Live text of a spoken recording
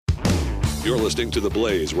You're listening to the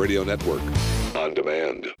Blaze Radio Network on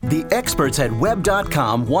demand. The experts at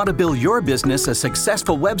Web.com want to build your business a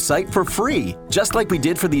successful website for free, just like we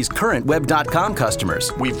did for these current Web.com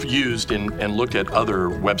customers. We've used and looked at other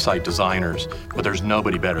website designers, but there's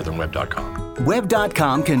nobody better than Web.com.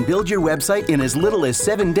 Web.com can build your website in as little as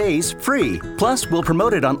 7 days free. Plus, we'll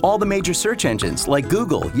promote it on all the major search engines like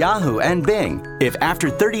Google, Yahoo, and Bing. If after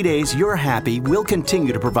 30 days you're happy, we'll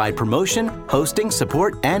continue to provide promotion, hosting,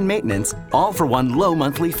 support, and maintenance, all for one low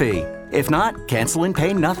monthly fee. If not, cancel and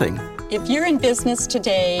pay nothing. If you're in business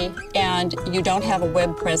today and you don't have a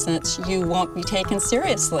web presence, you won't be taken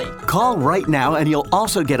seriously. Call right now and you'll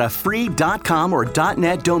also get a free .com or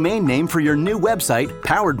 .net domain name for your new website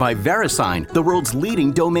powered by VeriSign, the world's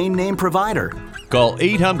leading domain name provider. Call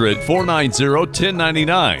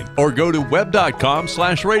 800-490-1099 or go to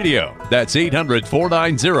web.com/radio. That's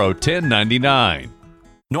 800-490-1099.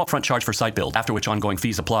 No upfront charge for site build, after which ongoing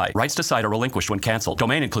fees apply. Rights to site are relinquished when canceled.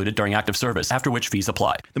 Domain included during active service, after which fees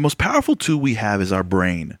apply. The most powerful tool we have is our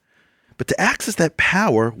brain. But to access that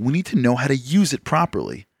power, we need to know how to use it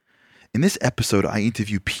properly. In this episode, I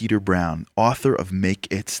interview Peter Brown, author of Make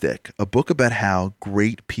It Stick, a book about how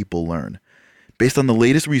great people learn. Based on the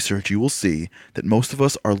latest research, you will see that most of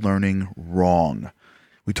us are learning wrong.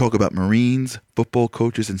 We talk about Marines, football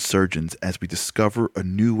coaches, and surgeons as we discover a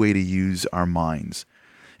new way to use our minds.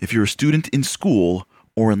 If you're a student in school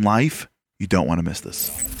or in life, you don't want to miss this.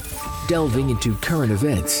 Delving into current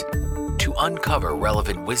events to uncover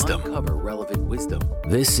relevant wisdom.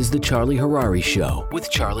 This is the Charlie Harary Show with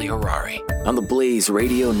Charlie Harary on the Blaze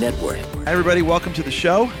Radio Network. Hi, everybody. Welcome to the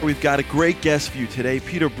show. We've got a great guest for you today.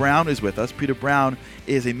 Peter Brown is with us. Peter Brown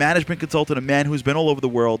is a management consultant, a man who's been all over the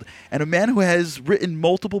world, and a man who has written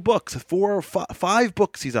multiple books, 4 or 5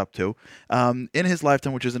 books he's up to in his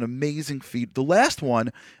lifetime, which is an amazing feat. The last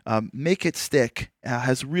one, Make It Stick,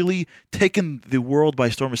 has really taken the world by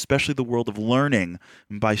storm, especially the world of learning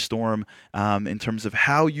by storm, in terms of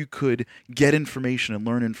how you could get information and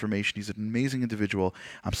learn information. He's an amazing individual.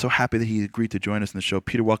 I'm so happy that he agreed to join us in the show.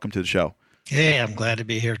 Peter, welcome to the show. Hey, I'm glad to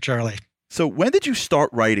be here, Charlie. So when did you start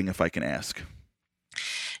writing, if I can ask?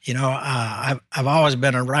 You know, I've always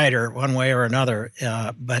been a writer one way or another,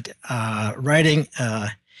 but writing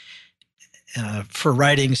for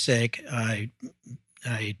writing's sake, I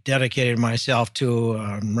dedicated myself to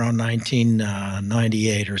around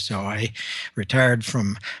 1998 or so. I retired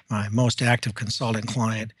from my most active consulting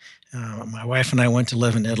client. My wife and I went to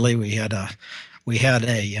live in Italy. We had a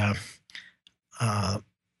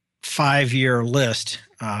 5-year list.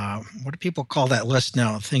 What do people call that list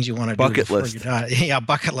now? Things you want to do before you die. Yeah,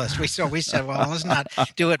 bucket list. We said, well, let's not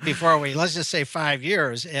do it before let's just say 5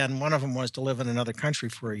 years. And one of them was to live in another country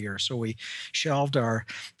for a year. So we shelved our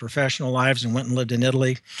professional lives and went and lived in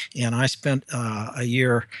Italy. And I spent a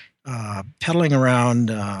year pedaling around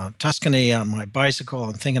Tuscany on my bicycle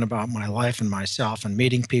and thinking about my life and myself and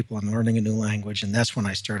meeting people and learning a new language. And that's when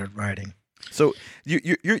I started writing. So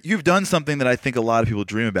you've done something that I think a lot of people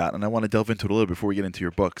dream about, and I want to delve into it a little before we get into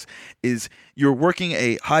your books, is you're working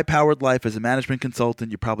a high-powered life as a management consultant.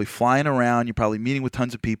 You're probably flying around. You're probably meeting with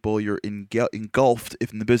tons of people. You're engulfed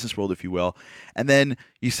in the business world, if you will. And then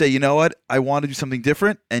you say, you know what, I want to do something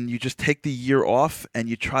different, and you just take the year off and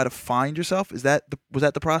you try to find yourself. Was that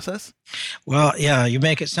the process? Well, yeah, you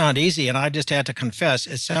make it sound easy, and I just had to confess,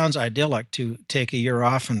 it sounds idyllic to take a year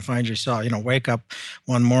off and find yourself, wake up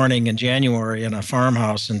one morning in January in a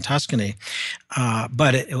farmhouse in Tuscany.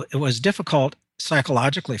 But it was difficult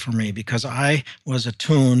psychologically for me because I was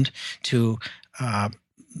attuned to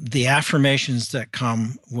the affirmations that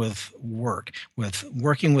come with work, with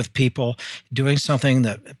working with people, doing something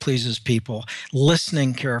that pleases people,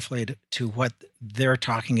 listening carefully to what they're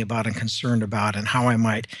talking about and concerned about and how I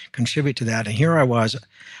might contribute to that. And here I was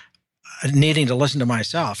needing to listen to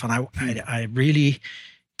myself, and I really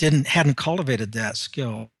hadn't cultivated that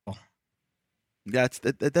skill. That's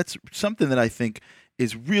something that I think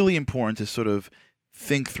is really important to sort of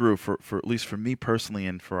think through for at least for me personally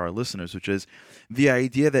and for our listeners, which is the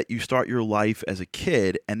idea that you start your life as a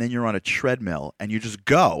kid and then you're on a treadmill and you just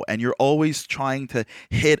go and you're always trying to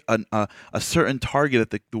hit a certain target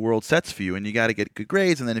that the world sets for you, and you got to get good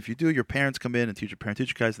grades, and then if you do, your parents come in and teacher guys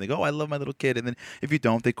and they go, oh, I love my little kid, and then if you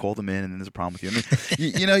don't, they call them in and there's a problem with you. I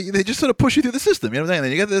mean, they just sort of push you through the system. You know what I'm saying?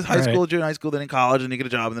 Then you get to this high school, junior high school, then in college, and you get a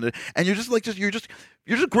job, and you're just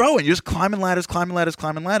growing. You're just climbing ladders,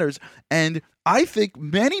 and I think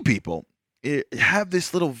many people have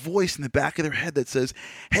this little voice in the back of their head that says,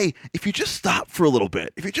 hey, if you just stop for a little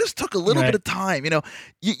bit, if you just took a little bit of time,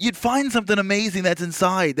 you'd find something amazing that's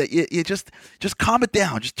inside, that you just calm it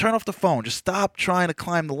down, just turn off the phone, just stop trying to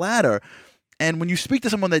climb the ladder. And when you speak to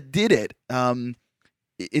someone that did it,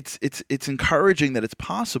 it's encouraging that it's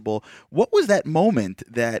possible. What was that moment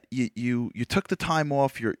that you took the time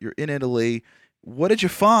off? You're in Italy. What did you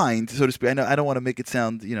find, so to speak? I know I don't want to make it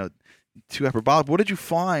sound too hyperbolic. What did you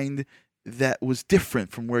find that was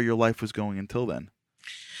different from where your life was going until then?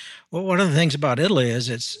 Well, one of the things about Italy is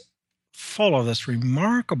it's full of this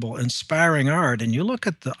remarkable, inspiring art. And you look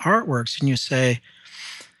at the artworks and you say,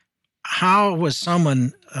 how was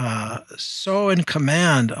someone so in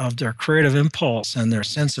command of their creative impulse and their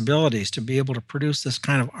sensibilities to be able to produce this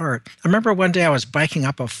kind of art? I remember one day I was biking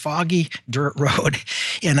up a foggy dirt road,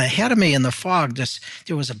 and ahead of me in the fog,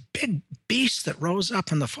 there was a big beast that rose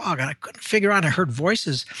up in the fog, and I couldn't figure out. I heard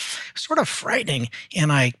voices, sort of frightening,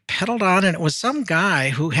 and I pedaled on, and it was some guy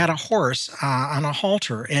who had a horse on a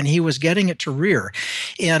halter, and he was getting it to rear.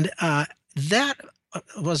 And that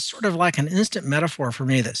was sort of like an instant metaphor for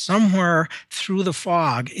me that somewhere through the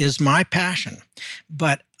fog is my passion.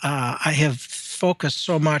 But I have focused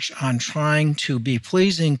so much on trying to be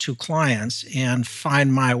pleasing to clients and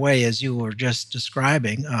find my way, as you were just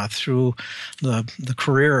describing, through the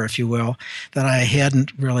career, if you will, that I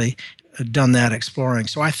hadn't really done that exploring.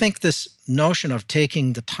 So I think this notion of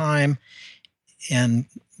taking the time and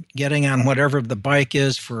getting on whatever the bike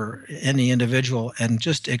is for any individual and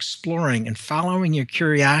just exploring and following your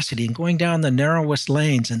curiosity and going down the narrowest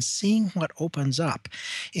lanes and seeing what opens up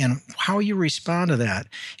and how you respond to that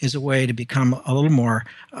is a way to become a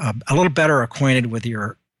little better acquainted with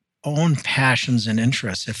your own passions and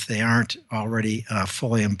interests if they aren't already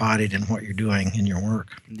fully embodied in what you're doing in your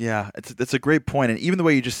work. Yeah, that's a great point. And even the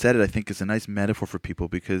way you just said it, I think is a nice metaphor for people,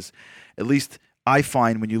 because at least I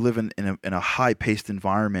find when you live in a high-paced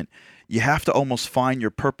environment, you have to almost find your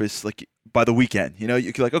purpose like by the weekend. You're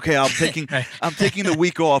like, okay, I'm taking the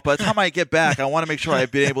week off. By the time I get back, I want to make sure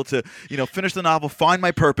I've been able to, finish the novel, find my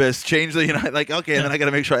purpose, change the, like, okay, and then I got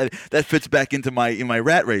to make sure that fits back into my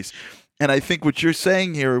rat race. And I think what you're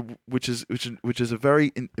saying here, which is a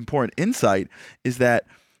very important insight, is that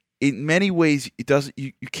in many ways,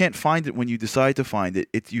 you can't find it when you decide to find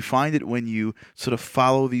it. You find it when you sort of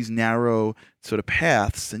follow these narrow sort of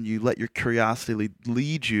paths and you let your curiosity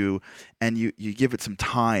lead you, and you give it some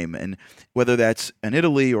time. And whether that's in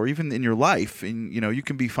Italy or even in your life, and you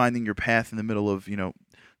can be finding your path in the middle of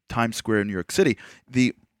Times Square in New York City.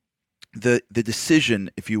 The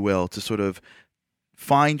decision, if you will, to sort of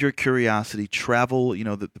find your curiosity, travel,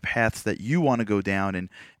 the paths that you want to go down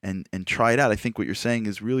and try it out. I think what you're saying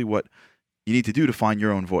is really what you need to do to find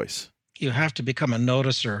your own voice. You have to become a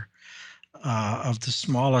noticer of the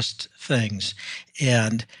smallest things,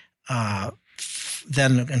 and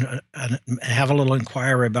then have a little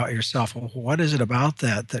inquiry about yourself. Well, what is it about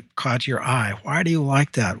that caught your eye? Why do you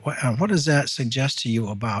like that? What does that suggest to you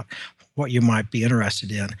about what you might be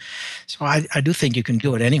interested in? So I do think you can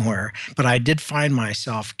do it anywhere, but I did find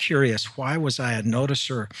myself curious. Why was I a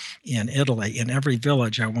noticer in Italy? In every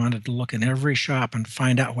village, I wanted to look in every shop and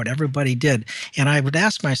find out what everybody did. And I would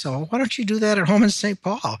ask myself, well, why don't you do that at home in St.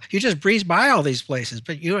 Paul? You just breeze by all these places,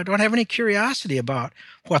 but you don't have any curiosity about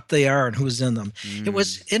what they are and who's in them. It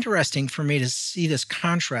was interesting for me to see this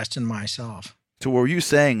contrast in myself. So what were you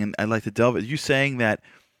saying, and I'd like to delve, are you saying that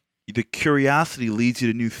the curiosity leads you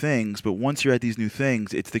to new things, but once you're at these new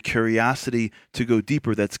things, it's the curiosity to go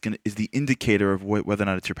deeper is the indicator of whether or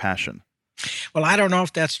not it's your passion? Well, I don't know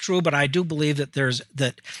if that's true, but I do believe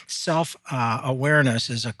that self-awareness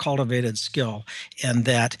is a cultivated skill, and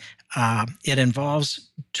that it involves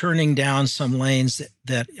turning down some lanes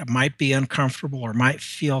that might be uncomfortable or might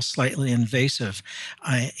feel slightly invasive,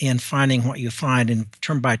 and finding what you find.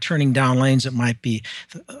 And by turning down lanes, it might be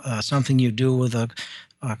something you do with a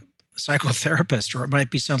psychotherapist, or it might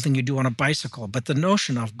be something you do on a bicycle. But the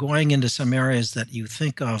notion of going into some areas that you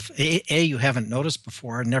think of, you haven't noticed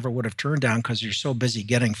before and never would have turned down because you're so busy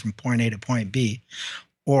getting from point A to point B,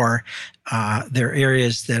 or there are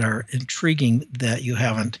areas that are intriguing that you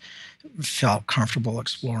haven't felt comfortable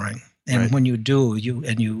exploring. And right. When you do,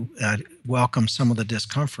 you welcome some of the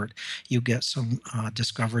discomfort, you get some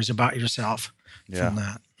discoveries about yourself from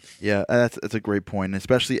that. Yeah, that's a great point, and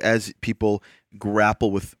especially as people grapple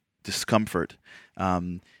with discomfort.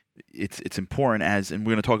 It's important, and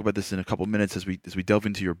we're going to talk about this in a couple of minutes as we delve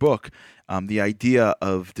into your book, the idea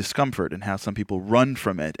of discomfort and how some people run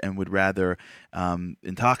from it and would rather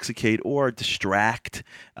intoxicate or distract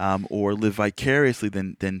or live vicariously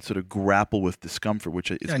than sort of grapple with discomfort,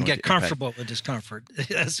 which is and get comfortable with discomfort.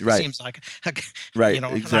 It seems like right, an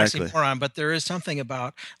exactly. oxymoron, but there is something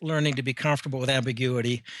about learning to be comfortable with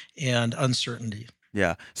ambiguity and uncertainty.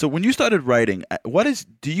 Yeah. So when you started writing,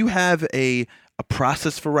 do you have a a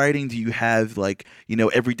process for writing? Do you have like,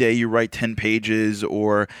 every day you write 10 pages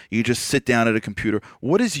or you just sit down at a computer?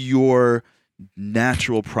 What is your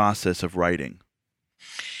natural process of writing?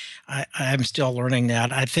 I'm still learning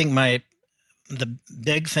that. I think the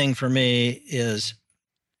big thing for me is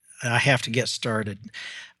I have to get started.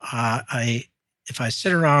 If I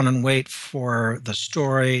sit around and wait for the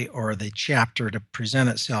story or the chapter to present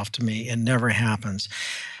itself to me, it never happens.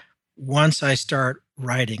 Once I start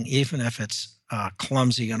writing, even if it's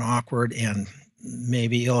clumsy and awkward and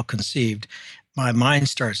maybe ill-conceived, my mind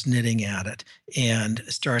starts knitting at it and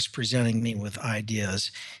starts presenting me with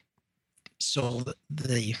ideas. So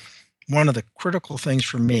one of the critical things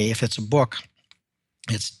for me, if it's a book,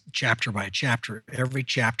 it's chapter by chapter. Every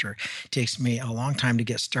chapter takes me a long time to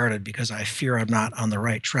get started because I fear I'm not on the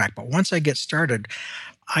right track. But once I get started,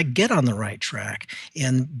 I get on the right track.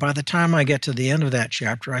 And by the time I get to the end of that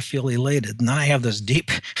chapter, I feel elated. And then I have this deep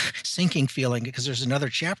sinking feeling because there's another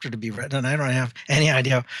chapter to be written and I don't have any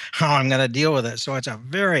idea how I'm going to deal with it. So it's a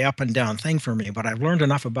very up and down thing for me. But I've learned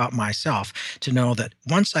enough about myself to know that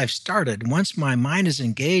once I've started, once my mind is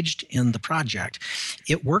engaged in the project,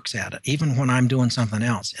 it works at it, even when I'm doing something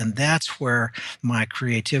else. And that's where my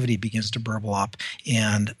creativity begins to burble up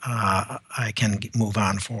and I can move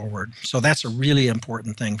on forward. So that's a really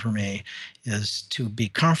important thing for me, is to be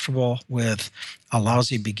comfortable with a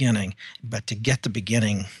lousy beginning, but to get the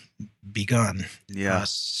beginning begun,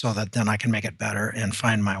 so that then I can make it better and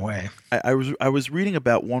find my way. I was reading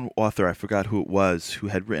about one author, I forgot who it was, who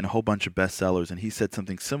had written a whole bunch of bestsellers, and he said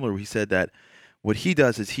something similar. He said that what he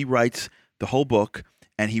does is he writes the whole book,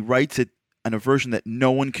 and he writes it in a version that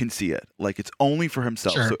no one can see it, like it's only for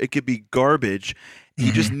himself. Sure. So it could be garbage.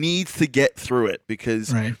 He just needs to get through it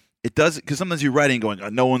because. Right. It does, because sometimes you're writing going, oh,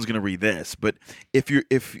 no one's going to read this. But if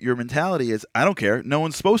your mentality is, I don't care, no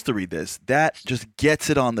one's supposed to read this, that just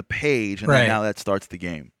gets it on the page, and then now that starts the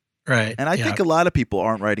game. Right. And I think a lot of people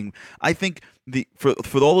aren't writing. I think for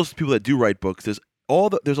all those people that do write books, there's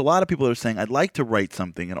a lot of people that are saying, I'd like to write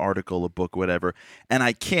something, an article, a book, whatever, and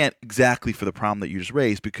I can't exactly for the problem that you just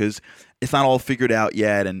raised because it's not all figured out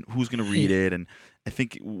yet, and who's going to read it. And I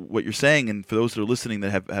think what you're saying, and for those that are listening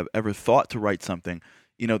that have ever thought to write something,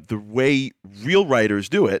 the way real writers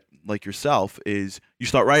do it, like yourself, is you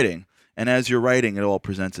start writing. And as you're writing, it all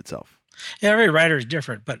presents itself. Yeah, every writer is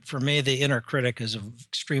different. But for me, the inner critic is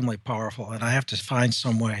extremely powerful. And I have to find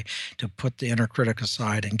some way to put the inner critic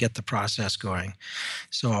aside and get the process going.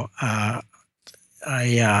 So when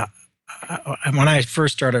I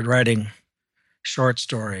first started writing short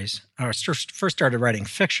stories, or first started writing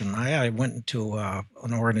fiction, I went into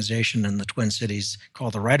an organization in the Twin Cities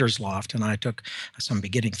called the Writer's Loft, and I took some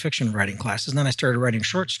beginning fiction writing classes, and then I started writing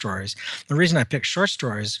short stories. The reason I picked short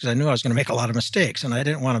stories is because I knew I was going to make a lot of mistakes, and I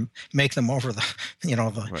didn't want to make them over the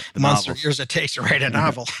months or years it takes to write a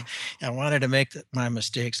novel. I wanted to make my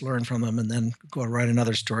mistakes, learn from them, and then go write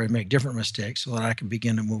another story, make different mistakes so that I could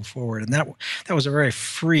begin to move forward. And that was a very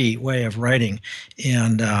free way of writing,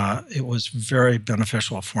 and it was very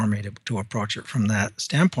beneficial for me to approach it from that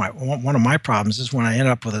standpoint. One of my problems is when I end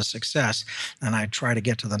up with a success and I try to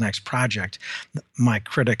get to the next project, my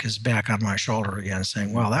critic is back on my shoulder again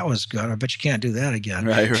saying, well, that was good. I bet you can't do that again.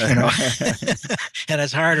 Right. And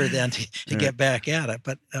it's harder then to get back at it,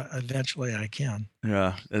 but eventually I can.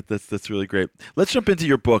 Yeah, that's really great. Let's jump into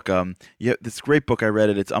your book. This great book, I read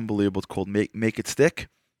it. It's unbelievable. It's called Make It Stick.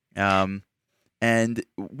 And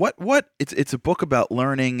it's a book about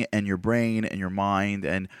learning and your brain and your mind.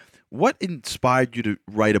 And what inspired you to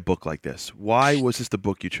write a book like this? Why was this the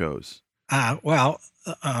book you chose?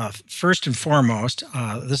 First and foremost,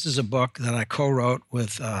 this is a book that I co-wrote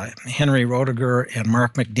with Henry Roediger and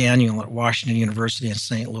Mark McDaniel at Washington University in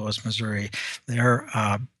St. Louis, Missouri. They're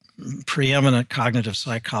preeminent cognitive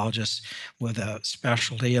psychologists with a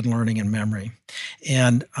specialty in learning and memory.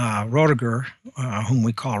 And Roediger, whom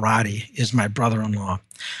we call Roddy, is my brother-in-law.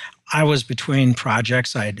 I was between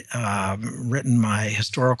projects. I'd written my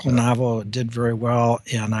historical novel, it did very well,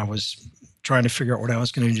 and I was trying to figure out what I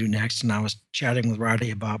was going to do next. And I was chatting with Roddy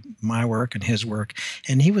about my work and his work.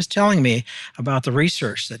 And he was telling me about the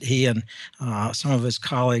research that he and some of his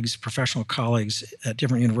colleagues, professional colleagues at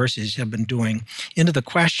different universities have been doing into the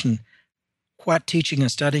question, what teaching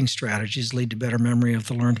and studying strategies lead to better memory of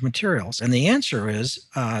the learned materials? And the answer is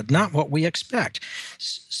not what we expect.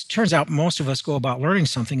 Turns out most of us go about learning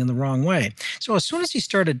something in the wrong way. So as soon as he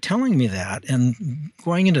started telling me that and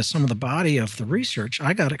going into some of the body of the research,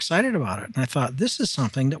 I got excited about it. And I thought, this is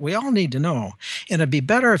something that we all need to know. And it'd be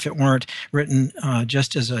better if it weren't written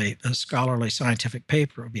just as a scholarly scientific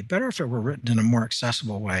paper. It would be better if it were written in a more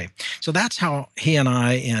accessible way. So that's how he and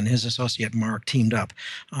I and his associate Mark teamed up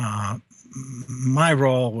my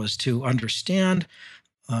role was to understand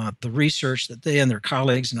the research that they and their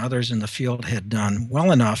colleagues and others in the field had done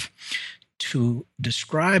well enough to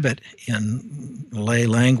describe it in lay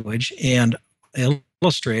language and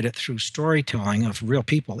illustrate it through storytelling of real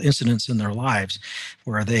people, incidents in their lives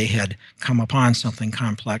where they had come upon something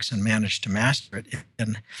complex and managed to master it,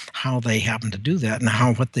 and how they happened to do that, and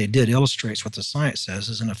how what they did illustrates what the science says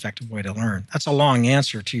is an effective way to learn. That's a long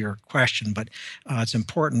answer to your question, but it's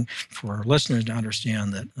important for our listeners to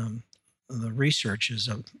understand that the research is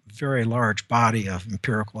a very large body of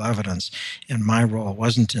empirical evidence, and my role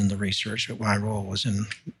wasn't in the research, but my role was in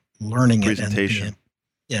learning presentation. it.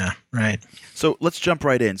 Yeah, right. So let's jump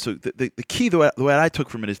right in. So the key, the way I took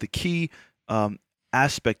from it is the key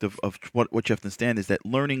aspect of what you have to understand is that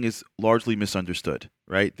learning is largely misunderstood,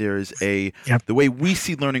 right? There is the way we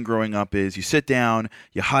see learning growing up is you sit down,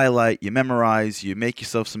 you highlight, you memorize, you make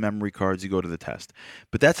yourself some memory cards, you go to the test.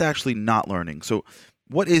 But that's actually not learning. So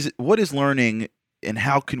what is learning, and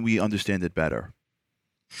how can we understand it better?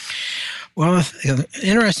 Well, the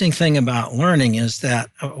interesting thing about learning is that,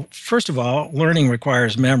 first of all, learning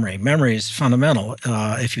requires memory. Memory is fundamental.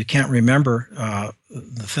 If you can't remember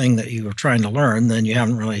the thing that you were trying to learn, then you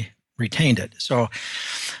haven't really retained it. So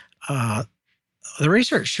the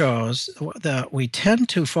research shows that we tend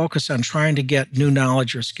to focus on trying to get new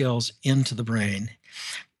knowledge or skills into the brain.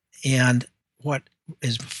 And what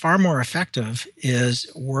is far more effective is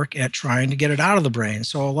work at trying to get it out of the brain.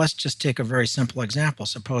 So let's just take a very simple example.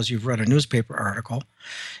 Suppose you've read a newspaper article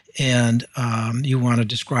and you want to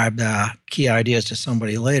describe the key ideas to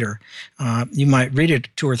somebody later. You might read it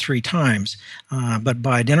 2 or 3 times, but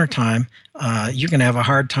by dinner time, you're going to have a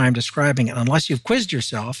hard time describing it unless you've quizzed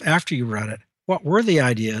yourself after you read it. What were the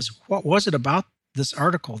ideas? What was it about this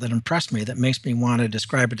article that impressed me that makes me want to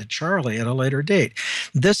describe it to Charlie at a later date?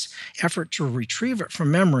 This effort to retrieve it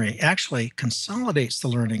from memory actually consolidates the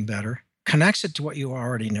learning better, connects it to what you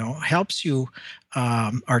already know, helps you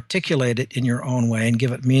articulate it in your own way and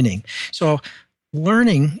give it meaning. So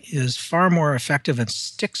learning is far more effective and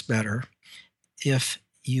sticks better if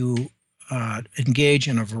you engage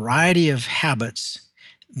in a variety of habits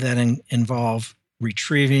that involve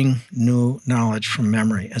retrieving new knowledge from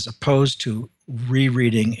memory as opposed to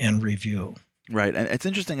rereading and review. Right. And it's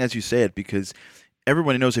interesting as you say it, because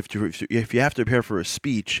everybody knows if you have to prepare for a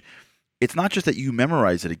speech, it's not just that you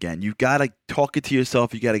memorize it again. You've got to talk it to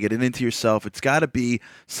yourself. You got to get it into yourself. It's got to be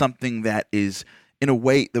something that is, in a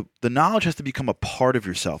way, the knowledge has to become a part of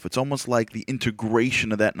yourself. It's almost like the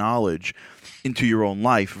integration of that knowledge into your own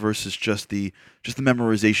life versus just the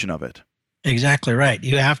memorization of it. Exactly right.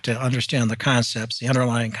 You have to understand the concepts, the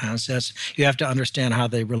underlying concepts. You have to understand how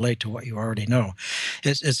they relate to what you already know.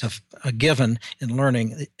 It's a given in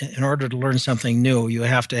learning. In order to learn something new, you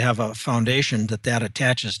have to have a foundation that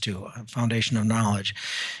attaches to, a foundation of knowledge.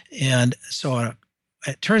 And so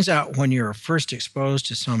it turns out when you're first exposed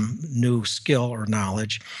to some new skill or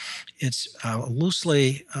knowledge, it's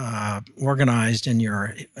loosely organized in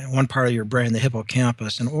one part of your brain, the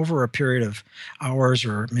hippocampus, and over a period of hours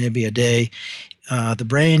or maybe a day, the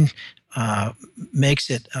brain makes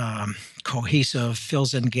it cohesive,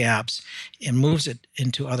 fills in gaps, and moves it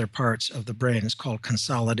into other parts of the brain. It's called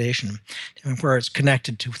consolidation, where it's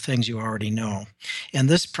connected to things you already know. And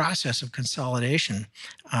this process of consolidation,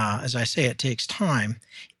 as I say, it takes time,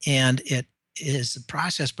 and it is the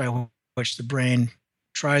process by which the brain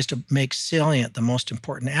tries to make salient the most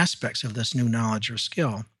important aspects of this new knowledge or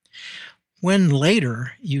skill. When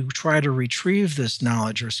later you try to retrieve this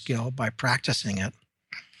knowledge or skill by practicing it,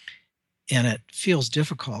 and it feels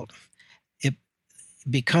difficult, it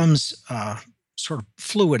becomes sort of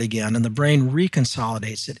fluid again, and the brain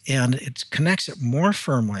reconsolidates it, and it connects it more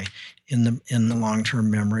firmly in the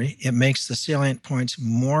long-term memory. It makes the salient points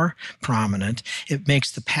more prominent. It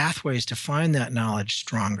makes the pathways to find that knowledge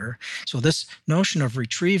stronger. So this notion of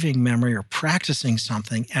retrieving memory or practicing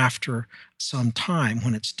something after some time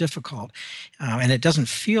when it's difficult and it doesn't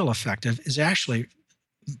feel effective is actually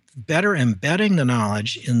better embedding the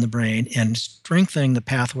knowledge in the brain and strengthening the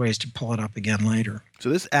pathways to pull it up again later. So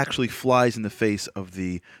this actually flies in the face of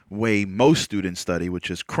the way most students study,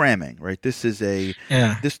 which is cramming, right? This is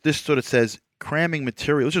this sort of says cramming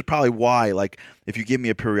material, which is probably why, like, if you give me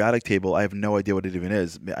a periodic table, I have no idea what it even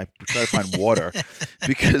is. I try to find water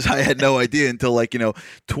because I had no idea until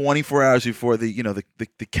 24 hours before the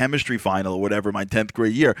chemistry final or whatever, my 10th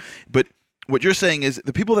grade year. But what you're saying is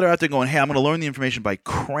the people that are out there going, hey, I'm going to learn the information by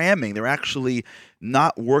cramming, they're actually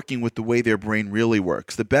not working with the way their brain really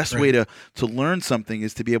works. The best way to learn something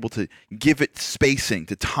is to be able to give it spacing,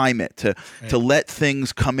 to time it, to let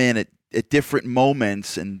things come in at at different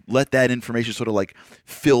moments and let that information sort of like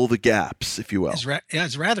fill the gaps, if you will.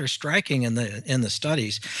 It's rather striking in the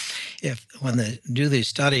studies, when they do these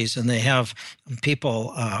studies and they have people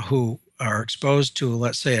who are exposed to,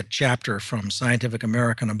 let's say, a chapter from Scientific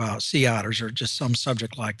American about sea otters or just some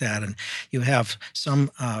subject like that, and you have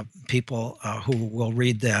some people who will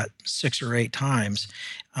read that 6 or 8 times,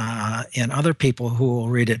 and other people who will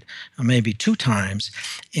read it maybe 2 times,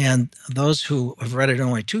 and those who have read it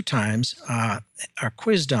only 2 times are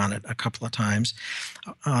quizzed on it a couple of times.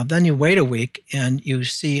 Then you wait a week and you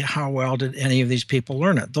see how well did any of these people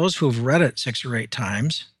learn it. Those who've read it 6 or 8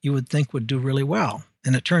 times, you would think would do really well.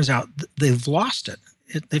 And it turns out they've lost it.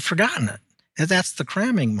 They've forgotten it. And that's the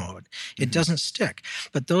cramming mode. It doesn't stick.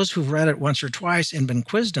 But those who've read it once or twice and been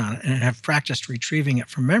quizzed on it and have practiced retrieving it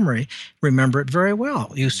from memory remember it very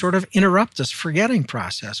well. You sort of interrupt this forgetting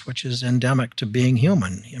process, which is endemic to being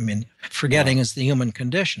human. I mean, forgetting is the human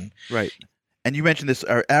condition. Right. And you mentioned this,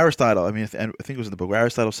 Aristotle, I think it was in the book, where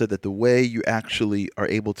Aristotle said that the way you actually are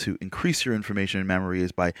able to increase your information in memory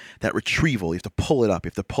is by that retrieval. You have to pull it up, you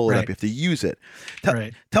have to pull it up, you have to use it.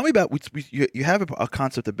 Tell me about, you have a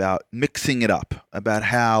concept about mixing it up, about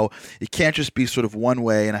how it can't just be sort of one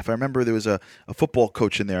way. And if I remember, there was a football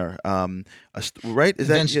coach in there, right? Is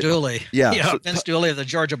that Vince Dooley? Yeah. So Vince Dooley of the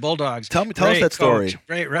Georgia Bulldogs. Tell us that story.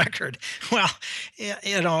 Great record. Well,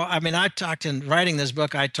 in writing this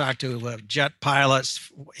book, I talked to jet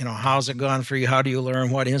pilots. How's it gone for you? How do you learn?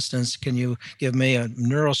 What instance can you give me? A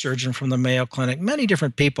neurosurgeon from the Mayo Clinic, many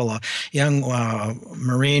different people, a young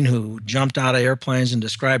Marine who jumped out of airplanes and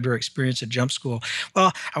described her experience at jump school.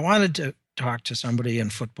 Well, I wanted to talk to somebody in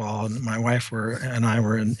football, and my wife and I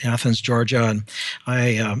were in Athens, Georgia, and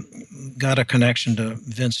I got a connection to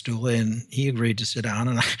Vince Dooley, and he agreed to sit down.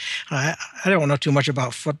 And I don't know too much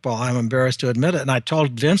about football. I'm embarrassed to admit it. And I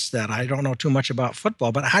told Vince that I don't know too much about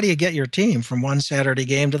football, but how do you get your team from one Saturday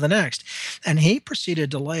game to the next? And he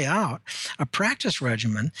proceeded to lay out a practice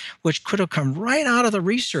regimen which could have come right out of the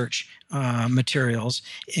research materials,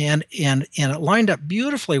 and it lined up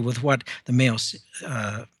beautifully with what the Mayo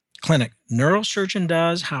Clinic neurosurgeon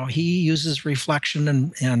does, how he uses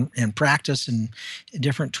reflection and practice and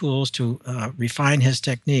different tools to refine his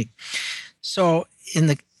technique. So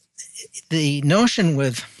in the notion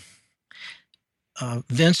with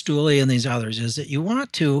Vince Dooley and these others is that you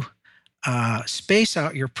want to space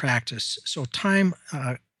out your practice. So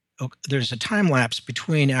there's a time lapse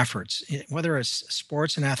between efforts, whether it's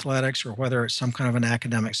sports and athletics or whether it's some kind of an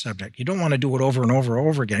academic subject. You don't want to do it over and over and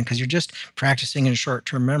over again because you're just practicing in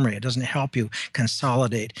short-term memory. It doesn't help you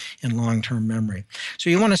consolidate in long-term memory.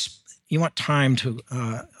 So you want time to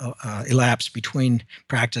elapse between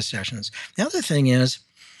practice sessions. The other thing is,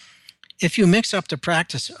 if you mix up the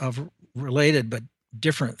practice of related but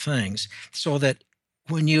different things, so that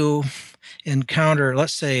when you encounter,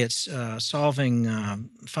 let's say it's finding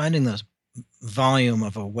the volume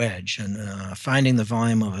of a wedge and finding the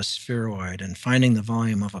volume of a spheroid and finding the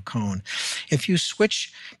volume of a cone. If you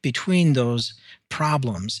switch between those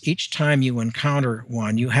problems, each time you encounter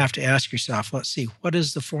one, you have to ask yourself, let's see, what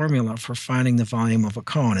is the formula for finding the volume of a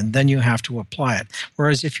cone? And then you have to apply it.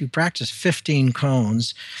 Whereas if you practice 15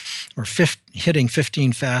 cones or hitting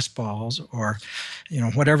 15 fastballs or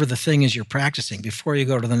whatever the thing is you're practicing before you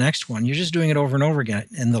go to the next one, you're just doing it over and over again.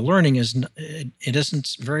 And the learning isn't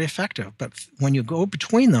very effective. But when you go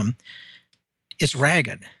between them, it's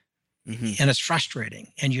ragged and it's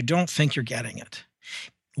frustrating and you don't think you're getting it.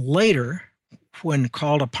 Later, when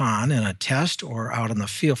called upon in a test or out on the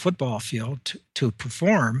football field to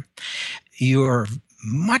perform, you're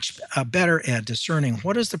much better at discerning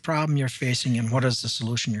what is the problem you're facing and what is the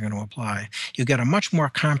solution you're going to apply. You get a much more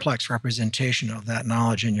complex representation of that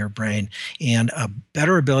knowledge in your brain and a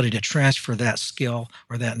better ability to transfer that skill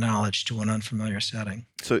or that knowledge to an unfamiliar setting.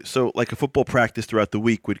 So like a football practice throughout the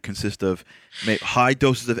week would consist of high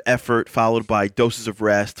doses of effort followed by doses of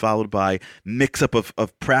rest followed by mix-up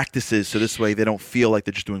of practices, so this way they don't feel like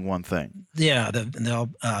they're just doing one thing. Yeah,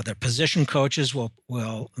 the position coaches will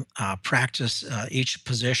practice each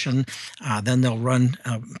position. Then they'll run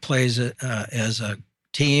plays as a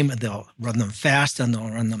team. They'll run them fast, then they'll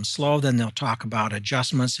run them slow. Then they'll talk about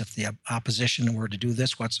adjustments. If the opposition were to do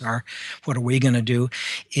this, what are we going to do?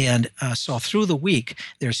 And so through the week,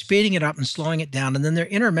 they're speeding it up and slowing it down, and then they're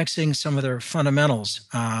intermixing some of their fundamentals,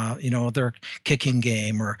 their kicking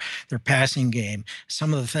game or their passing game,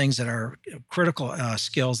 some of the things that are critical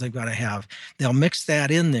skills they've got to have. They'll mix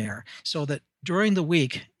that in there so that during the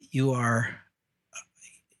week you're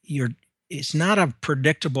it's not a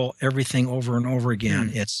predictable everything over and over again.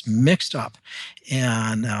 It's mixed up.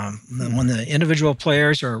 And when the individual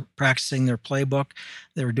players are practicing their playbook,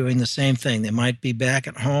 they're doing the same thing. They might be back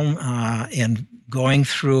at home and going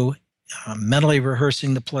through mentally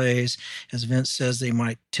rehearsing the plays. As Vince says, they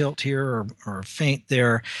might tilt here or faint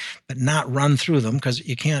there, but not run through them, because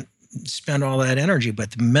you can't spend all that energy.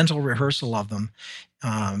 But the mental rehearsal of them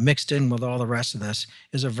mixed in with all the rest of this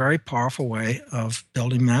is a very powerful way of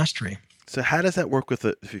building mastery. So how does that work with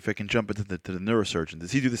if I can jump into the neurosurgeon?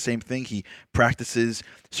 Does he do the same thing? He practices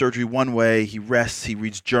surgery one way, he rests, he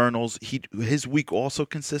reads journals. His week also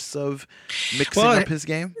consists of mixing up his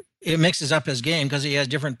game? It mixes up his game because he has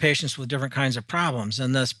different patients with different kinds of problems.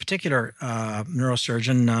 And this particular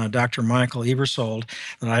neurosurgeon, Dr. Michael Ebersold,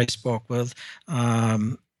 that I spoke with,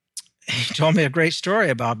 he told me a great story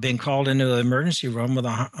about being called into the emergency room with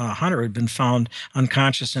a hunter who had been found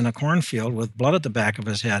unconscious in a cornfield with blood at the back of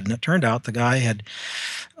his head. And it turned out the guy had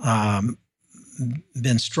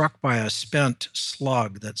been struck by a spent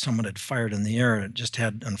slug that someone had fired in the air. It just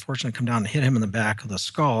had, unfortunately, come down and hit him in the back of the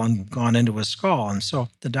skull and gone into his skull. And so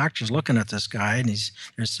the doctor's looking at this guy, and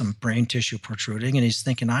there's some brain tissue protruding, and he's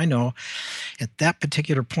thinking, I know at that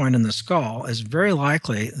particular point in the skull is very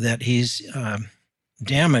likely that he's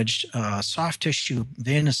damaged soft tissue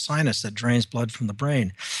venous sinus that drains blood from the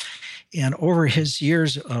brain. And over his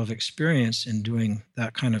years of experience in doing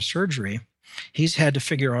that kind of surgery, he's had to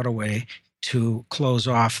figure out a way to close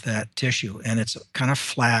off that tissue. And it's kind of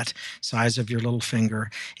flat, size of your little finger.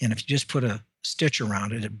 And if you just put a stitch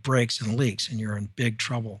around it, it breaks and leaks, and you're in big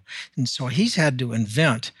trouble. And so he's had to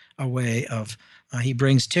invent a way of he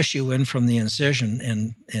brings tissue in from the incision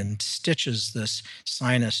and stitches this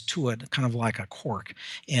sinus to it, kind of like a cork,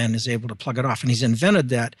 and is able to plug it off. And he's invented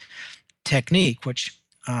that technique, which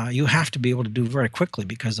you have to be able to do very quickly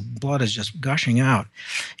because the blood is just gushing out.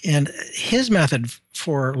 And his method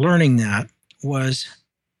for learning that was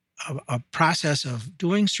a process of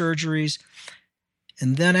doing surgeries,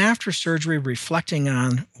 and then after surgery, reflecting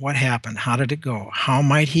on what happened. How did it go? How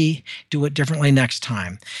might he do it differently next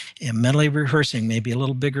time? And mentally rehearsing maybe a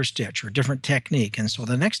little bigger stitch or different technique. And so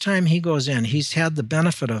the next time he goes in, he's had the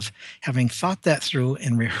benefit of having thought that through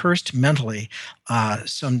and rehearsed mentally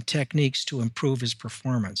some techniques to improve his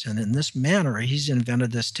performance. And in this manner, he's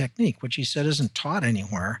invented this technique, which he said isn't taught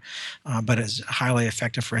anywhere, but is highly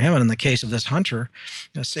effective for him. And in the case of this hunter,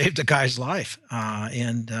 it saved the guy's life.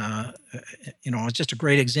 It's just a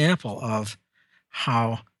great example of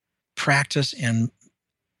how practice and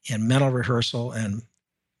mental rehearsal and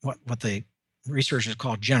what the researchers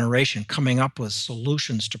call generation, coming up with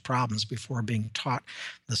solutions to problems before being taught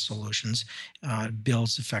the solutions,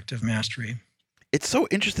 builds effective mastery. It's so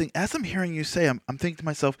interesting. As I'm hearing you say, I'm thinking to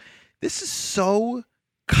myself, this is so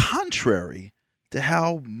contrary to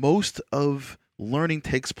how most of learning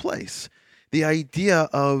takes place. The idea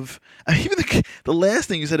of, even the last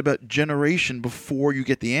thing you said about generation before you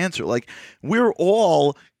get the answer, like we're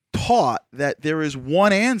all taught that there is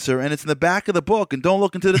one answer and it's in the back of the book and don't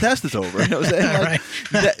look until the test is over. You know what I'm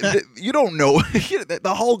saying? Like, you don't know.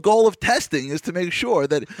 The whole goal of testing is to make sure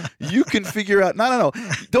that you can figure out, no,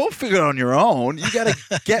 don't figure it on your own. You got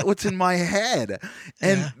to get what's in my head.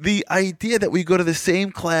 And the idea that we go to the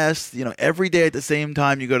same class, every day at the same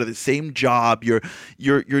time, you go to the same job, your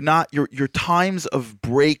times of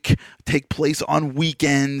break take place on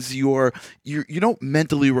weekends. You don't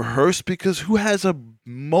mentally rehearse because who has a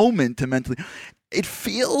moment to mentally? It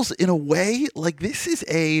feels in a way like this is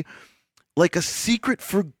a secret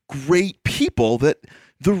for great people that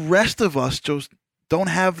the rest of us just don't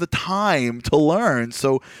have the time to learn.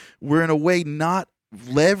 So we're in a way not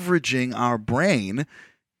leveraging our brain,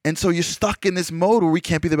 and so you're stuck in this mode where we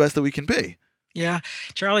can't be the best that we can be. Yeah,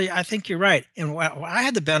 Charlie, I think you're right. And I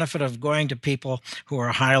had the benefit of going to people who are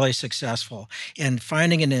highly successful and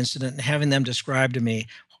finding an incident and having them describe to me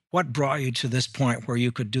what brought you to this point where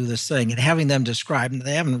you could do this thing, and having them describe, and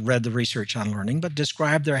they haven't read the research on learning, but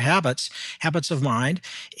describe their habits of mind.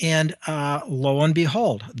 And lo and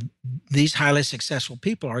behold, these highly successful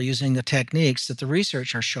people are using the techniques that the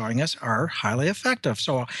research are showing us are highly effective.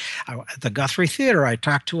 So at the Guthrie Theater, I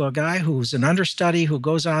talked to a guy who's an understudy who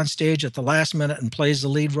goes on stage at the last minute and plays the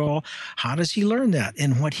lead role. How does he learn that?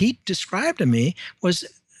 And what he described to me was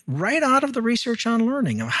right out of the research on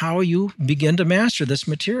learning of how you begin to master this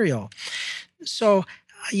material. So,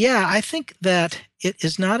 yeah, I think that it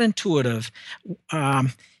is not intuitive.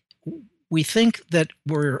 We think that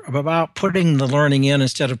we're about putting the learning in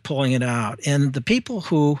instead of pulling it out. And the people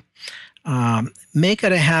who make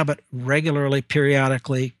it a habit regularly,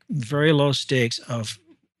 periodically, very low stakes of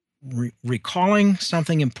recalling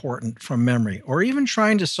something important from memory, or even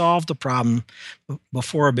trying to solve the problem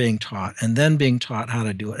before being taught, and then being taught how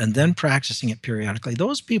to do it, and then practicing it periodically,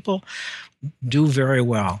 those people do very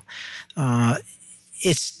well.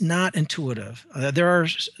 It's not intuitive. There are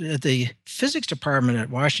the physics department at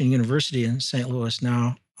Washington University in St. Louis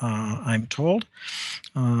now, I'm told,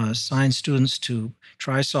 assign students to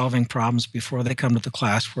try solving problems before they come to the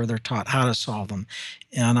class where they're taught how to solve them.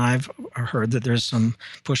 And I've heard that there's some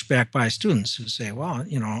pushback by students who say, well,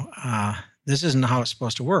 this isn't how it's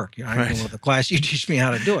supposed to work. I go to the class, you teach me how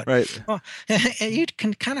to do it. Right. Well, and you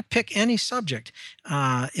can kind of pick any subject.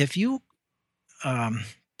 If you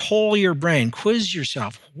poll your brain, quiz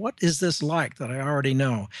yourself, what is this like that I already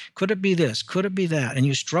know? Could it be this? Could it be that? And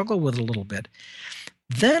you struggle with it a little bit.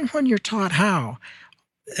 Then when you're taught how,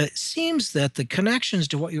 it seems that the connections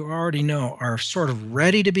to what you already know are sort of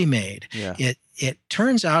ready to be made. Yeah. It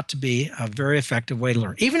turns out to be a very effective way to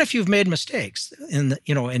learn, even if you've made mistakes in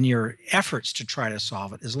your efforts to try to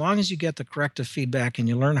solve it. As long as you get the corrective feedback and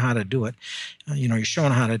you learn how to do it, you're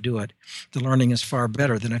shown how to do it, the learning is far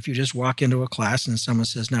better than if you just walk into a class and someone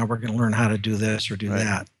says, now we're going to learn how to do this or do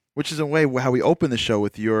that. Which is a way how we open the show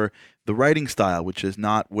with the writing style, which is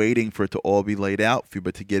not waiting for it to all be laid out for you,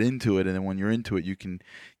 but to get into it. And then when you're into it, you can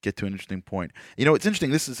get to an interesting point. It's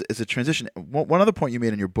interesting. This is a transition. One other point you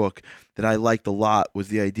made in your book that I liked a lot was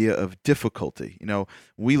the idea of difficulty.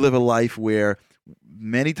 We live a life where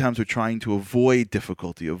many times we're trying to avoid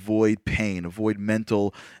difficulty, avoid pain, avoid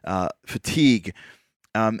mental fatigue.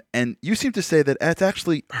 And you seem to say that it's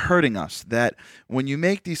actually hurting us, that when you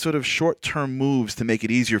make these sort of short-term moves to make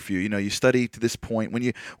it easier for you, you study to this point,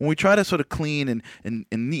 when we try to sort of clean and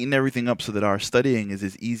neaten everything up so that our studying is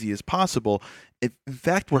as easy as possible, in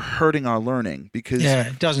fact, we're hurting our learning because... Yeah,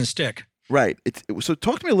 it doesn't stick. Right. So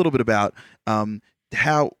talk to me a little bit about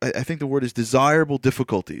how, I think the word is desirable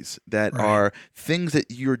difficulties, that are things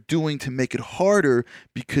that you're doing to make it harder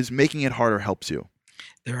because making it harder helps you.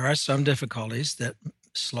 There are some difficulties that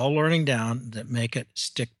slow learning down that make it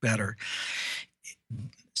stick better.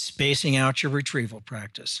 Spacing out your retrieval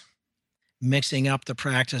practice, mixing up the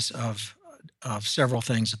practice of several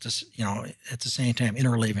things at the same time,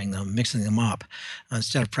 interleaving them, mixing them up,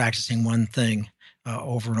 instead of practicing one thing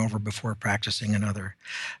over and over before practicing another.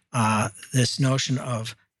 This notion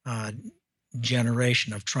of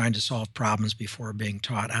generation, of trying to solve problems before being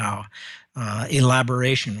taught how.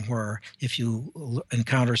 Elaboration, where if you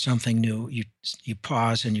encounter something new, you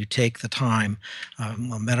pause and you take the time. A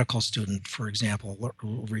medical student, for example,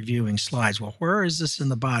 reviewing slides. Well, where is this in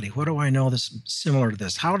the body? What do I know that's similar to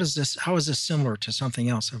this? How is this similar to something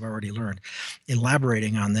else I've already learned?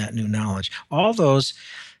 Elaborating on that new knowledge. All those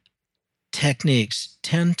techniques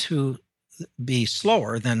tend to be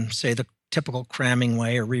slower than, say, the typical cramming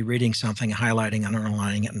way, or rereading something, highlighting and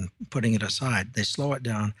underlining it and putting it aside. They slow it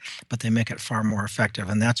down, but they make it far more effective,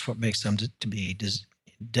 and that's what makes them to be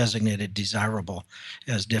designated desirable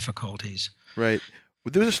as difficulties. Right.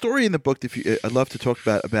 Well, there was a story in the book that I'd love to talk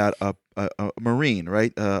about a Marine,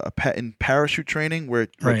 right? In parachute training, where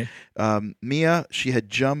Mia, she had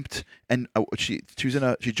jumped and she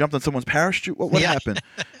jumped on someone's parachute. What happened?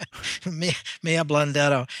 Mia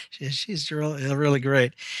Blundetto, she's really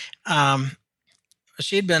great.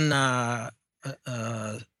 She'd been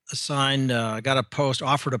assigned,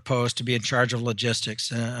 offered a post to be in charge of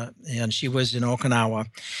logistics, and she was in Okinawa.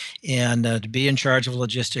 And to be in charge of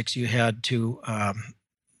logistics, you had to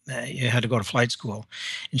go to flight school.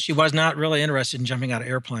 And she was not really interested in jumping out of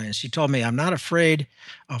airplanes. She told me, I'm not afraid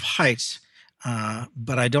of heights,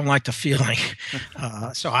 but I don't like the feeling.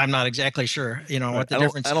 So I'm not exactly sure, what the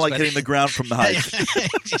difference is. I don't like hitting the ground from the heights.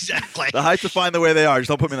 Exactly. The heights are fine the way they are. Just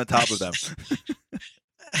don't put me on the top of them.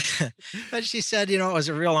 But she said, it was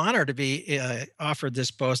a real honor to be offered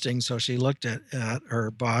this posting. So she looked at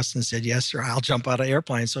her boss and said, yes, sir, I'll jump out of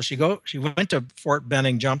airplanes. So she went to Fort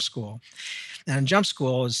Benning Jump School. And jump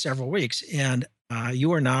school is several weeks. And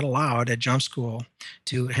you are not allowed at jump school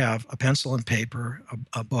to have a pencil and paper,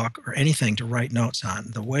 a book, or anything to write notes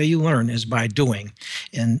on. The way you learn is by doing.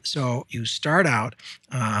 And so you start out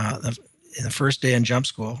in the first day in jump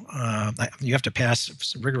school, you have to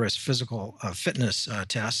pass rigorous physical fitness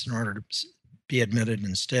tests in order to be admitted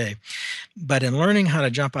and stay. But in learning how to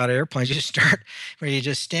jump out of airplanes, you start where you're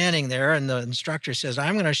just standing there and the instructor says,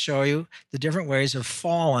 I'm going to show you the different ways of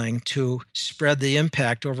falling to spread the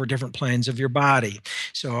impact over different planes of your body.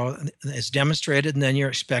 So it's demonstrated, and then you're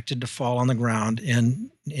expected to fall on the ground in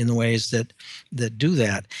the ways that do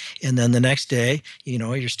that. And then the next day,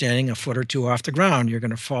 you're standing a foot or two off the ground. You're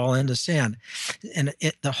going to fall into sand. And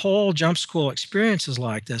the whole jump school experience is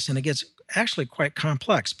like this, and it gets actually quite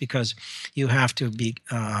complex because you have to be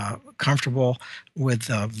comfortable with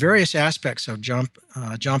various aspects of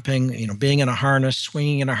jumping, being in a harness,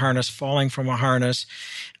 swinging in a harness, falling from a harness,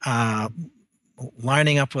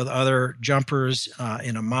 lining up with other jumpers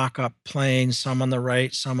in a mock-up plane, some on the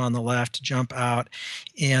right, some on the left, to jump out.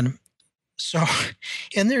 And so,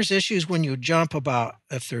 and there's issues when you jump about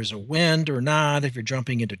if there's a wind or not, if you're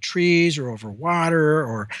jumping into trees or over water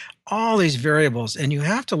or all these variables. And you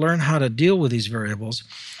have to learn how to deal with these variables,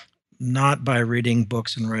 not by reading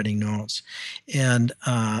books and writing notes. And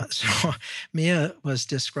so Mia was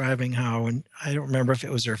describing how, and I don't remember if it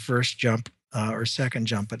was her first jump or second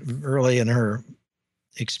jump, but early in her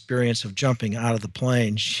experience of jumping out of the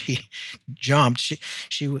plane, she jumped.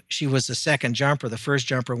 She was the second jumper. The first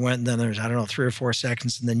jumper went, and then there's, I don't know, 3 or 4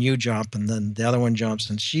 seconds, and then you jump, and then the other one jumps,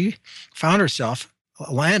 and she found herself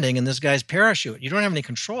landing in this guy's parachute. You don't have any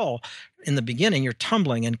control in the beginning. You're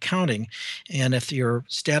tumbling and counting, and if your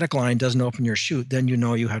static line doesn't open your chute, then you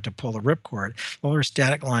know you have to pull the ripcord. Well, her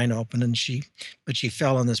static line opened, and she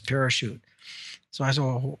fell in this parachute. So I said,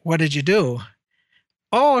 well, what did you do?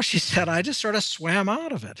 Oh, she said, I just sort of swam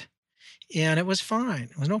out of it, and it was fine.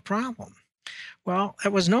 It was no problem. Well,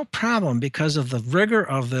 it was no problem because of the rigor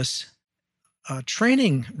of this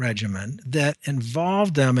training regimen that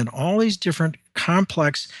involved them in all these different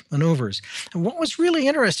complex maneuvers. And what was really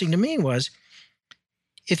interesting to me was,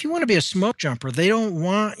 if you want to be a smoke jumper, they don't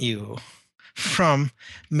want you from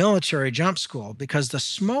military jump school because the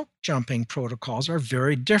smoke jumping protocols are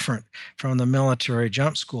very different from the military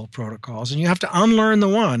jump school protocols, and you have to unlearn the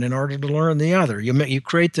one in order to learn the other. You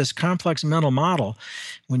create this complex mental model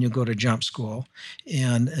when you go to jump school,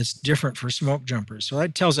 and it's different for smoke jumpers. So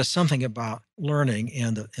that tells us something about learning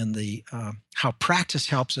and the how practice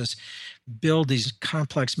helps us build these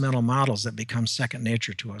complex mental models that become second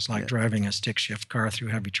nature to us, like driving a stick shift car through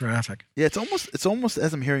heavy traffic. Yeah, it's almost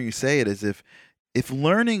as I'm hearing you say it, as if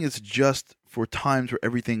learning is just for times where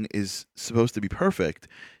everything is supposed to be perfect,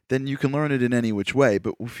 then you can learn it in any which way.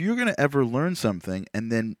 But if you're going to ever learn something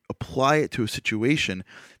and then apply it to a situation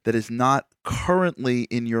that is not currently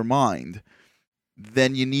in your mind,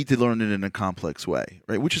 then you need to learn it in a complex way,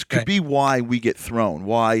 right? Which could be why we get thrown,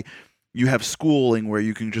 why you have schooling where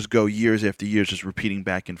you can just go years after years just repeating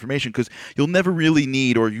back information, because you'll never really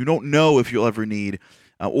need, or you don't know if you'll ever need,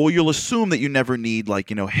 or you'll assume that you never need, like,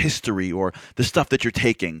 history or the stuff that you're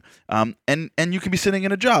taking. And you can be sitting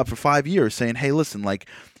in a job for 5 years saying, hey, listen, like,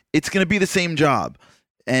 it's going to be the same job.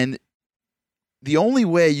 And the only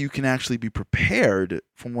way you can actually be prepared,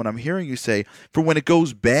 from what I'm hearing you say, for when it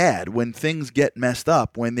goes bad, when things get messed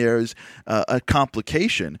up, when there's a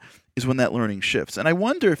complication, is when that learning shifts. And I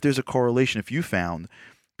wonder if there's a correlation, if you found,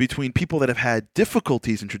 between people that have had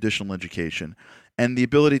difficulties in traditional education and the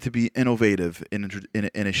ability to be innovative in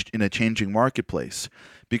a changing marketplace,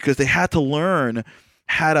 because they had to learn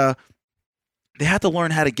how to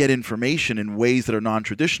get information in ways that are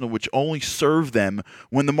non-traditional, which only serve them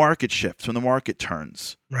when the market shifts, when the market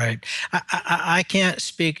turns. Right. I can't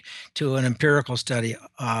speak to an empirical study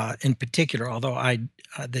in particular, although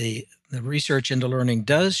the research into learning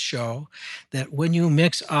does show that when you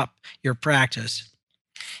mix up your practice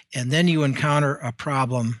and then you encounter a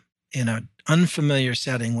problem in an unfamiliar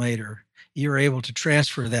setting later, you're able to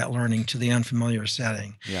transfer that learning to the unfamiliar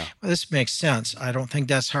setting. Yeah. Well, this makes sense. I don't think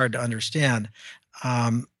that's hard to understand.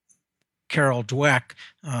 Carol Dweck,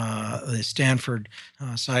 the Stanford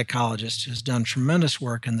psychologist, has done tremendous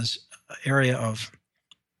work in this area of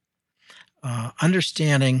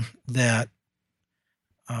understanding that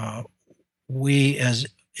we as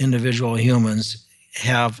individual humans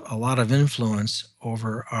have a lot of influence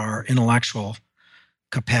over our intellectual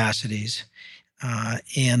capacities,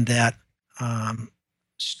 and that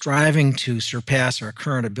striving to surpass our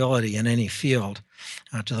current ability in any field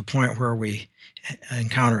to the point where we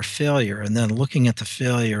encounter failure, and then looking at the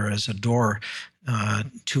failure as a door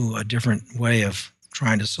to a different way of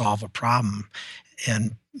trying to solve a problem,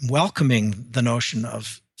 and welcoming the notion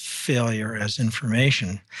of failure as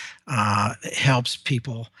information helps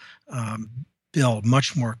people build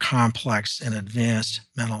much more complex and advanced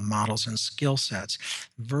mental models and skill sets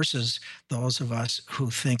versus those of us who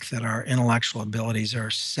think that our intellectual abilities are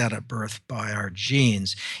set at birth by our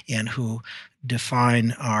genes and who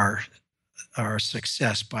define our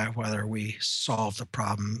success by whether we solve the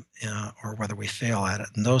problem or whether we fail at it.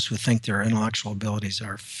 And those who think their intellectual abilities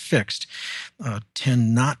are fixed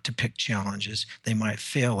tend not to pick challenges they might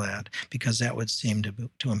fail at, because that would seem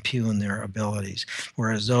to impugn their abilities.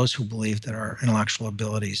 Whereas those who believe that our intellectual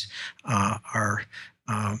abilities are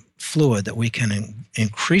fluid that we can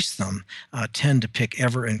increase them, tend to pick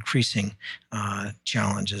ever increasing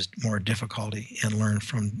challenges, more difficulty, and learn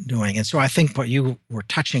from doing. And so I think what you were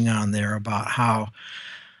touching on there about how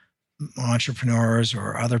entrepreneurs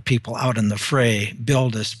or other people out in the fray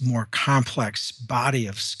build this more complex body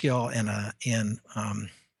of skill in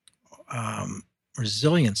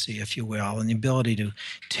resiliency, if you will, and the ability to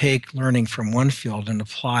take learning from one field and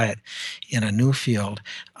apply it in a new field,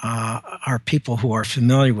 are people who are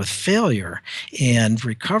familiar with failure and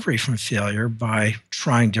recovery from failure by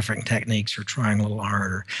trying different techniques or trying a little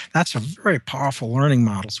harder. That's a very powerful learning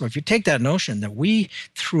model. So if you take that notion that we,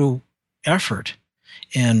 through effort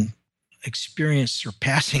and experience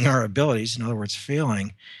surpassing our abilities, in other words,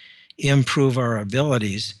 failing, improve our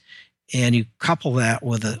abilities, and you couple that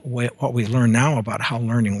with what we learn now about how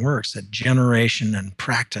learning works, that generation and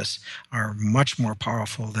practice are much more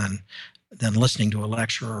powerful than listening to a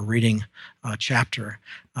lecture or reading a chapter,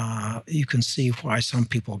 you can see why some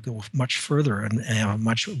people go much further and have a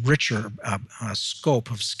much richer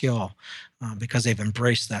scope of skill because they've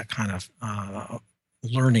embraced that kind of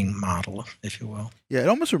learning model, if you will. Yeah, it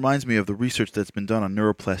almost reminds me of the research that's been done on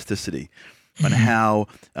neuroplasticity, on how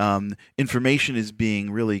information is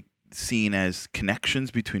being really seen as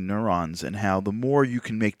connections between neurons, and how the more you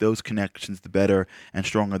can make those connections, the better and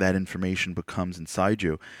stronger that information becomes inside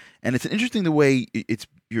you. And it's interesting the way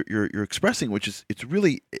you're expressing, which is it's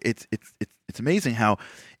amazing how,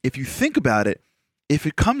 if you think about it, if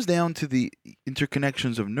it comes down to the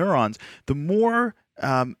interconnections of neurons, the more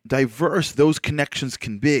diverse those connections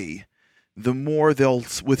can be, the more they'll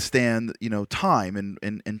withstand, time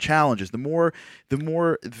and challenges. The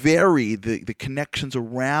more varied the connections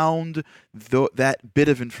around that bit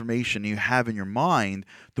of information you have in your mind,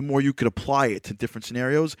 the more you could apply it to different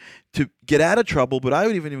scenarios to get out of trouble. But I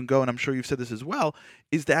would even go, and I'm sure you've said this as well,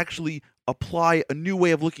 is to actually apply a new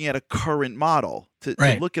way of looking at a current model, to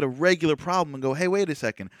look at a regular problem and go, hey, wait a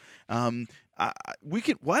second.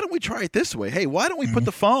 Why don't we try it this way? Hey, why don't we put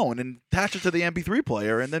the phone and attach it to the MP3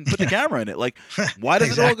 player and then put the camera in it? Like, why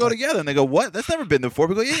does it all go together? And they go, what? That's never been before.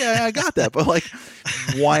 We go, yeah, I got that. But like,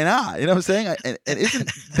 why not? You know what I'm saying? And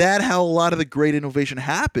isn't that how a lot of the great innovation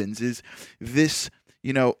happens, is this,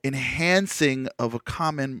 enhancing of a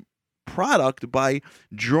common product by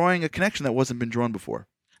drawing a connection that wasn't been drawn before?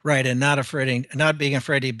 Right. And not being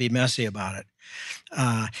afraid to be messy about it.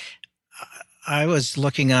 I was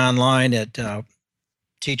looking online at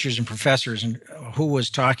teachers and professors and who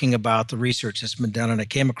was talking about the research that's been done, and I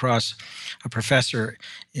came across a professor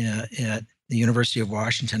at the University of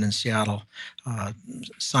Washington in Seattle,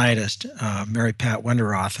 scientist Mary Pat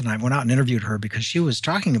Wenderoth, and I went out and interviewed her because she was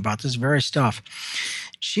talking about this very stuff.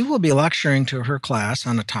 She will be lecturing to her class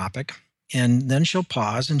on a topic, and then she'll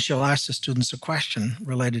pause and she'll ask the students a question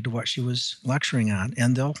related to what she was lecturing on,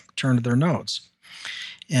 and they'll turn to their notes.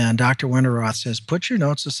 And Dr. Wenderoth says, put your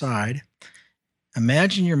notes aside,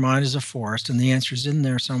 imagine your mind is a forest, and the answer is in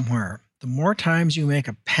there somewhere. The more times you make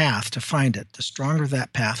a path to find it, the stronger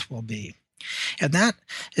that path will be. And that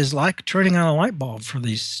is like turning on a light bulb for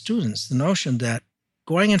these students, the notion that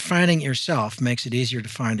going and finding it yourself makes it easier to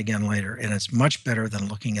find again later, and it's much better than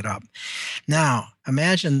looking it up. Now,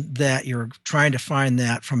 imagine that you're trying to find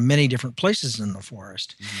that from many different places in the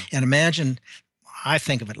forest, and imagine, I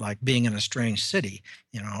think of it like being in a strange city.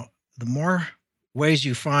 The more ways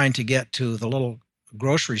you find to get to the little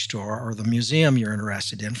grocery store or the museum you're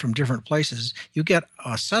interested in from different places, you get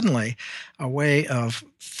suddenly a way of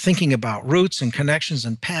thinking about routes and connections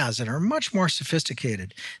and paths that are much more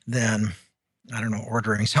sophisticated than,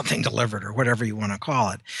 ordering something delivered or whatever you want to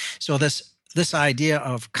call it. So this idea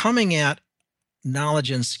of coming at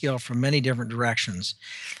knowledge and skill from many different directions,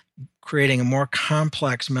 creating a more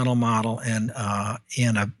complex mental model and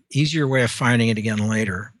an easier way of finding it again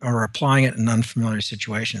later, or applying it in unfamiliar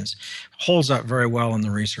situations, holds up very well in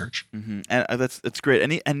the research. And that's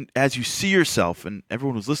great. And as you see yourself, and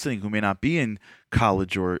everyone who's listening who may not be in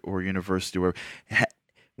college or university,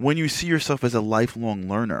 when you see yourself as a lifelong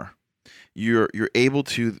learner, you're able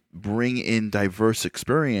to bring in diverse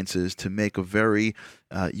experiences to make a very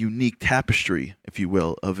unique tapestry, if you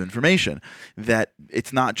will, of information. That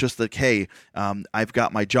it's not just like, hey, I've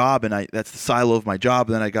got my job and that's the silo of my job,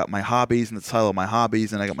 and then I got my hobbies and the silo of my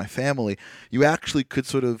hobbies, and I got my family. You actually could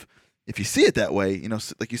sort of, if you see it that way,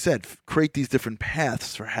 like you said, create these different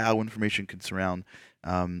paths for how information can surround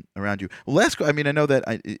around you. Well, I know that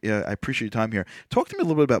I appreciate your time here. Talk to me a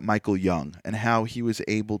little bit about Michael Young and how he was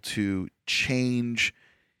able to change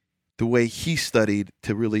the way he studied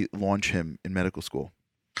to really launch him in medical school.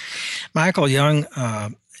 Michael Young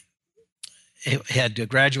had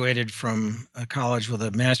graduated from college with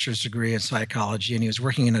a master's degree in psychology, and he was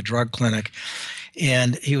working in a drug clinic,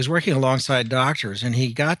 and he was working alongside doctors, and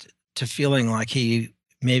he got to feeling like he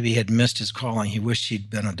maybe had missed his calling. He wished he'd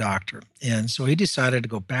been a doctor. And so he decided to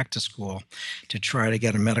go back to school to try to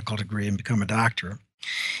get a medical degree and become a doctor.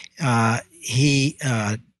 He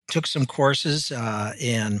took some courses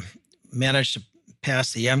and managed to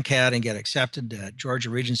pass the MCAT and get accepted at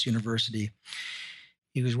Georgia Regents University.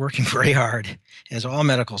 He was working very hard, as all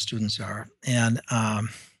medical students are. And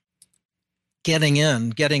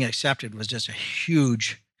getting accepted was just a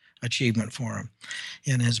huge achievement for him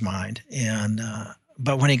in his mind. And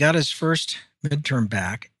but when he got his first midterm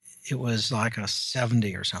back, it was like a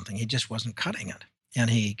 70 or something. He just wasn't cutting it. And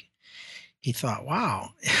he thought, wow,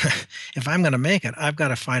 if I'm going to make it, I've got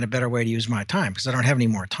to find a better way to use my time because I don't have any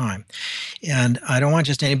more time. And I don't want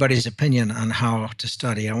just anybody's opinion on how to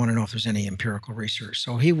study. I want to know if there's any empirical research.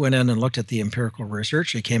 So he went in and looked at the empirical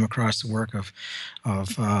research. He came across the work of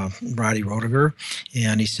Roediger,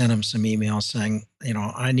 and he sent him some emails saying,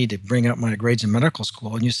 I need to bring up my grades in medical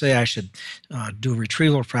school. And you say I should do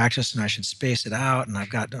retrieval practice and I should space it out. And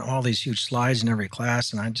I've got all these huge slides in every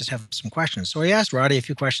class, and I just have some questions. So he asked Roddy a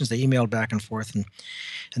few questions. They emailed back and forth, and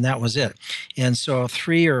that was it. And so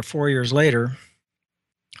 3 or 4 years later,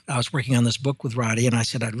 I was working on this book with Roddy, and I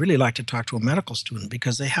said, I'd really like to talk to a medical student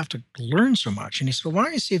because they have to learn so much. And he said, well, why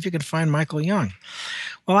don't you see if you can find Michael Young?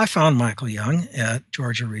 Well, I found Michael Young at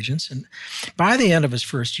Georgia Regents. And by the end of his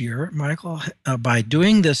first year, Michael, by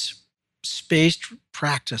doing this spaced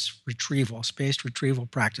retrieval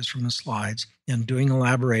practice from the slides and doing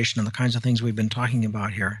elaboration and the kinds of things we've been talking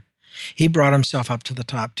about here, he brought himself up to the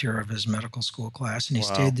top tier of his medical school class, and he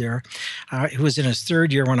stayed there. He was in his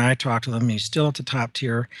third year when I talked to him. He's still at the top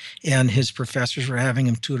tier, and his professors were having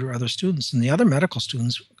him tutor other students, and the other medical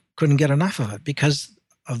students couldn't get enough of it because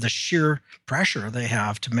of the sheer pressure they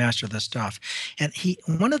have to master this stuff. And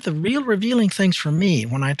one of the real revealing things for me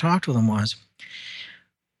when I talked with him was,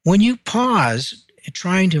 when you pause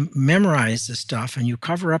trying to memorize this stuff and you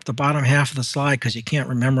cover up the bottom half of the slide because you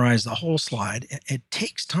can't memorize the whole slide, it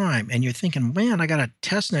takes time. And you're thinking, man, I got a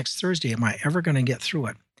test next Thursday. Am I ever going to get through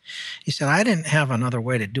it? He said, I didn't have another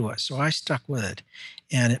way to do it, so I stuck with it,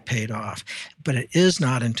 and it paid off. But it is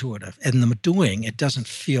not intuitive. And the doing, it doesn't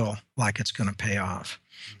feel like it's going to pay off.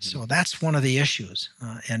 Mm-hmm. So that's one of the issues.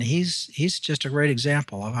 And he's just a great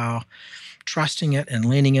example of how trusting it and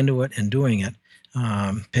leaning into it and doing it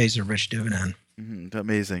pays a rich dividend. Mm-hmm.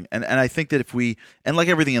 Amazing. And I think that and like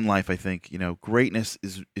everything in life, I think, greatness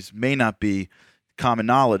is may not be common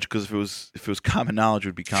knowledge, because if it was common knowledge, it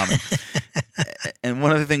would be common. And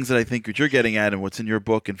one of the things that I think that you're getting at and what's in your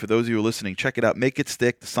book, and for those of you who are listening, check it out, Make It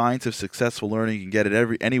Stick, The Science of Successful Learning. You can get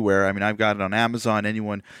it anywhere. I mean, I've got it on Amazon,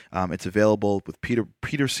 anyone. It's available with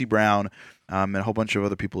Peter C. Brown and a whole bunch of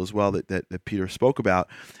other people as well that Peter spoke about.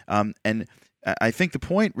 And I think the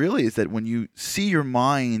point really is that when you see your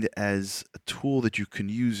mind as a tool that you can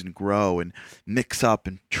use and grow and mix up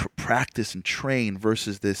and practice and train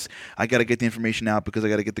versus this, I got to get the information out because I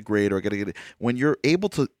got to get the grade, or I got to get it. When you're able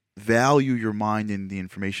to value your mind and the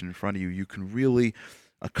information in front of you, you can really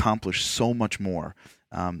accomplish so much more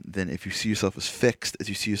than if you see yourself as fixed, as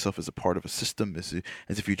you see yourself as a part of a system, as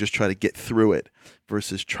if you just try to get through it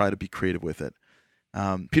versus try to be creative with it.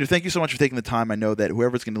 Peter, thank you so much for taking the time. I know that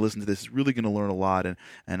whoever's going to listen to this is really going to learn a lot,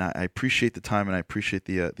 and I appreciate the time, and I appreciate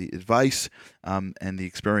the advice and the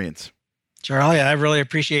experience. Charlie, I really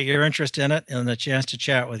appreciate your interest in it and the chance to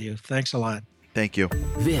chat with you. Thanks a lot. Thank you.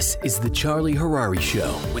 This is the Charlie Harary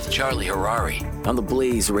Show with Charlie Harary on the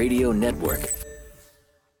Blaze Radio Network.